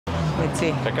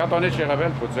Quand on est chez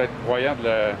Rebelle, faut-tu être croyant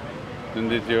d'une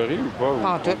des théories ou pas?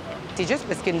 Pas en tout. C'est juste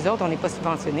parce que nous autres, on n'est pas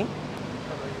subventionnés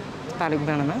par le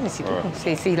gouvernement, mais c'est tout.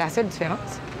 C'est la seule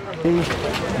différence.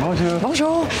 Bonjour.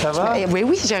 Bonjour. Ça va?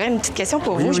 Oui, j'aurais une petite question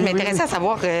pour vous. Oui, Je oui, m'intéressais à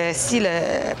savoir si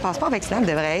le passeport vaccinal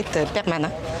devrait être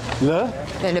permanent.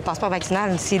 Le passeport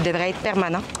vaccinal, s'il devrait être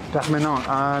permanent. Permanent.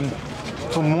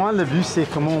 Pour moi, le but, c'est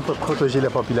comment on peut protéger la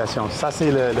population. Ça,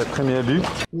 c'est le premier but.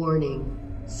 Warning.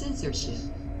 Censorship.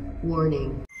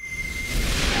 Warning.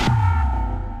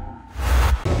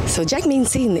 So Jagmeet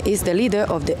Singh is the leader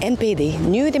of the NPD,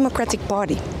 New Democratic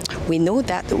Party. We know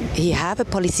that he have a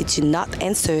policy to not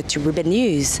answer to Rebel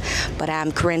News, but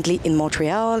I'm currently in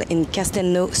Montreal, in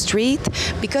Castelnau Street,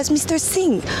 because Mr.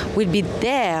 Singh will be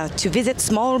there to visit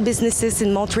small businesses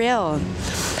in Montreal.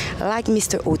 Like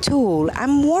Mr. O'Toole,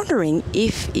 I'm wondering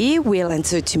if he will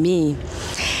answer to me,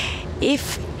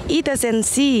 if he doesn't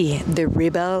see the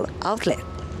Rebel outlet.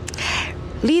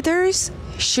 Leaders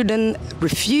shouldn't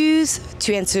refuse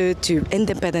to answer to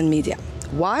independent media.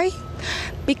 Why?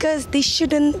 Because they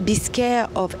shouldn't be scared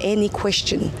of any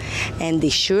question, and they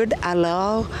should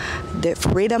allow the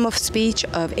freedom of speech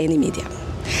of any media.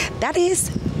 That is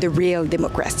the real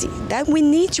democracy that we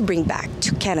need to bring back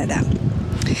to Canada.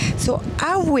 So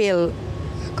I will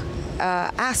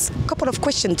ask a couple of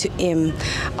questions to him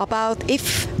about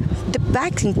if the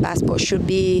vaccine passport should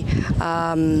be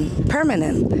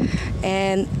permanent,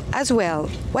 and as well,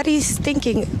 what he's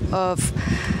thinking of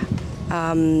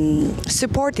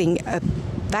supporting a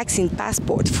vaccine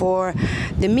passport for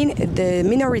the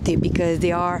minority, because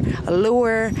they are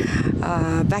lower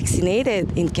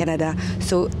vaccinated in Canada,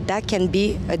 so that can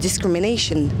be a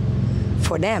discrimination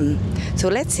for them. So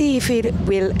let's see if it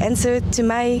will answer to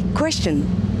my question.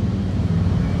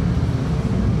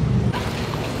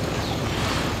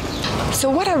 So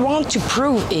what I want to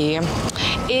prove here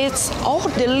is all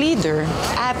the leaders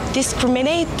have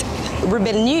discriminated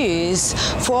Rebel News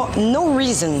for no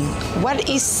reason. What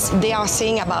they are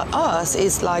saying about us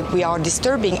is like we are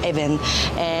disturbing event,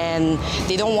 and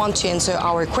they don't want to answer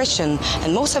our question,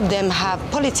 and most of them have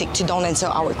politics to don't answer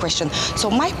our question.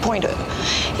 So my point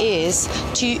is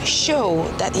to show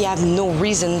that you have no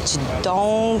reason to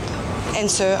don't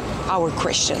answer our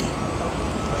question.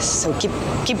 So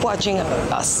keep watching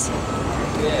us.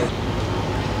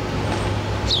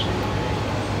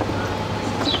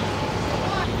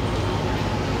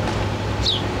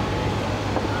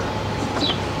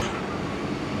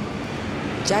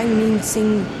 Jagmeet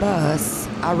Singh bus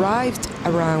arrived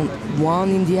around 1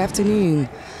 in the afternoon.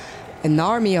 An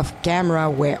army of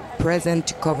cameras were present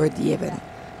to cover the event.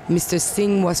 Mr.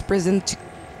 Singh was present to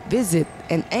visit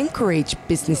and encourage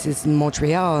businesses in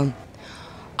Montreal.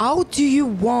 How do you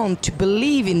want to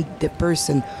believe in the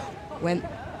person when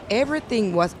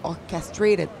everything was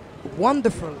orchestrated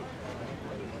wonderfully?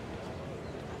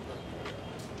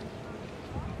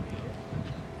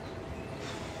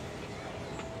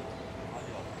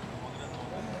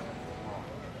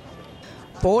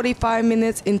 "45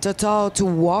 minutes in total to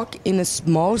walk in a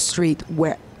small street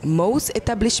where most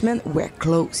establishments were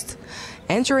closed,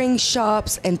 entering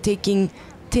shops and taking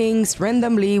things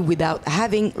randomly without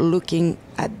having looking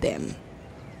at them."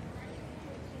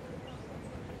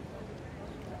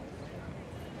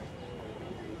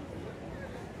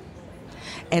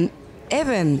 And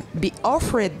even be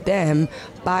offered them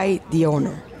by the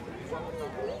owner.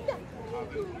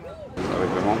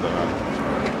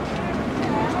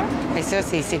 Mais ça,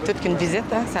 c'est toute qu'une visite,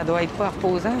 hein? Ça doit être pas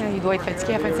reposant, hein? Il doit être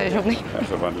fatigué à la fin de sa journée.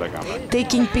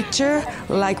 Taking picture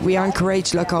like we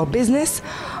encourage local business,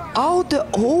 how the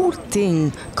whole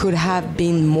thing could have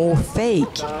been more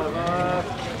fake.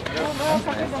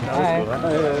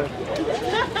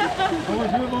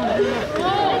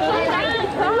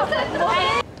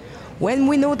 When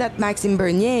we know that Maxime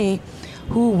Bernier,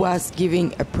 who was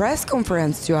giving a press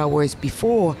conference 2 hours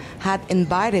before, had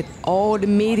invited all the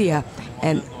media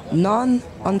and none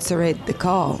answered the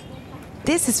call.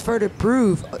 This is further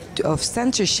proof of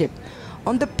censorship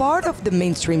on the part of the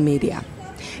mainstream media,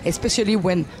 especially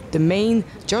when the main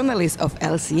journalist of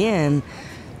LCN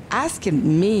asked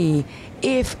me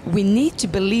if we need to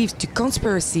believe the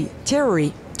conspiracy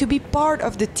theory to be part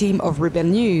of the team of Rebel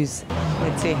News.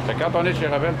 Quand on est chez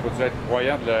Rebelle, faut-tu être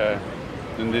croyant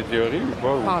d'une des théories ou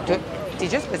pas? Pas en tout. C'est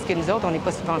juste parce que nous autres, on n'est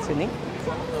pas subventionnés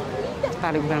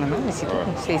par le gouvernement, mais c'est tout.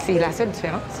 C'est la seule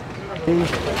différence.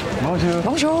 Bonjour.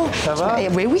 Bonjour. Ça va?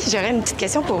 Oui, j'aurais une petite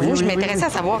question pour vous. Je m'intéressais à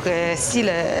savoir si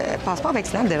le passeport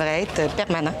vaccinal devrait être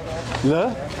permanent.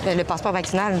 Le passeport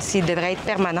vaccinal, s'il devrait être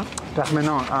permanent.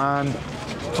 Permanent.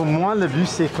 Pour moi, le but,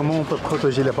 c'est comment on peut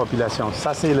protéger la population.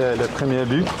 Ça, c'est le premier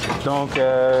but. Donc,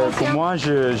 pour moi,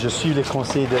 je suis les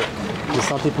conseils de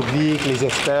santé publique, les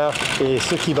experts et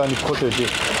ceux qui vont nous protéger.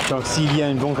 Donc, s'il y a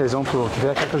une bonne raison pour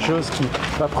faire quelque chose qui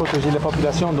va protéger la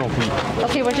population, donc oui.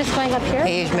 Okay, we're just going up here.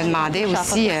 Et je me demandais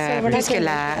aussi, puisque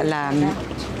la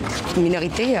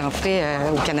minorité, en fait,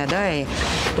 au Canada, et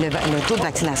le taux de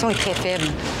vaccination est très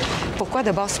faible, pourquoi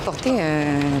d'abord supporter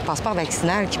un passeport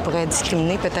vaccinal qui pourrait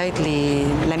discriminer peut-être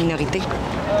la minorité?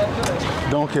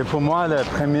 Donc, pour moi, le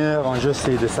premier enjeu,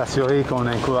 c'est de s'assurer qu'on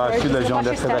encourage tous les gens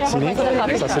d'être vaccinés.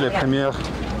 Ça, c'est la première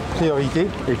priorité.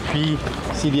 Et puis,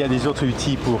 s'il y a des autres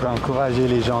outils pour encourager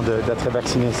les gens d'être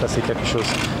vaccinés, ça, c'est quelque chose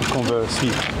qu'on veut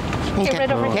suivre. Okay.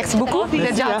 Merci beaucoup. Vous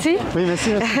êtes gentil. Oui,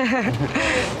 merci.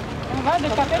 On va de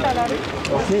café dans la rue.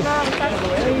 OK.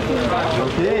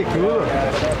 OK, cool.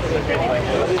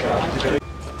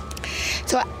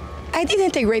 So I did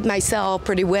integrate myself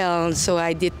pretty well. So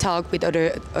I did talk with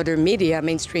other media,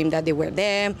 mainstream, that they were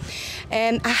there.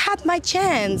 And I had my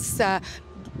chance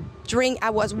during I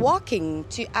was walking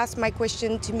to ask my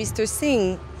question to Mr.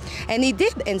 Singh. And he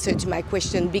did answer to my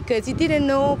question because he didn't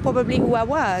know probably who I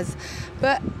was.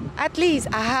 But at least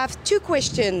I have 2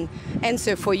 question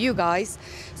answer for you guys.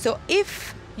 So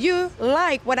if you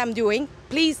like what I'm doing,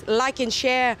 please like and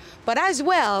share. But as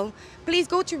well, please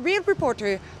go to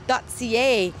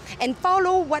realreporter.ca and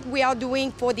follow what we are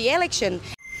doing for the election.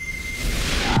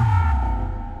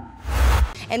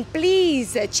 And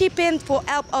please chip in for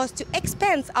help us to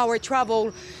expand our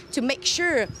travel to make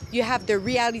sure you have the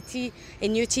reality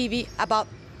in your TV about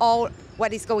all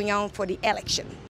what is going on for the election.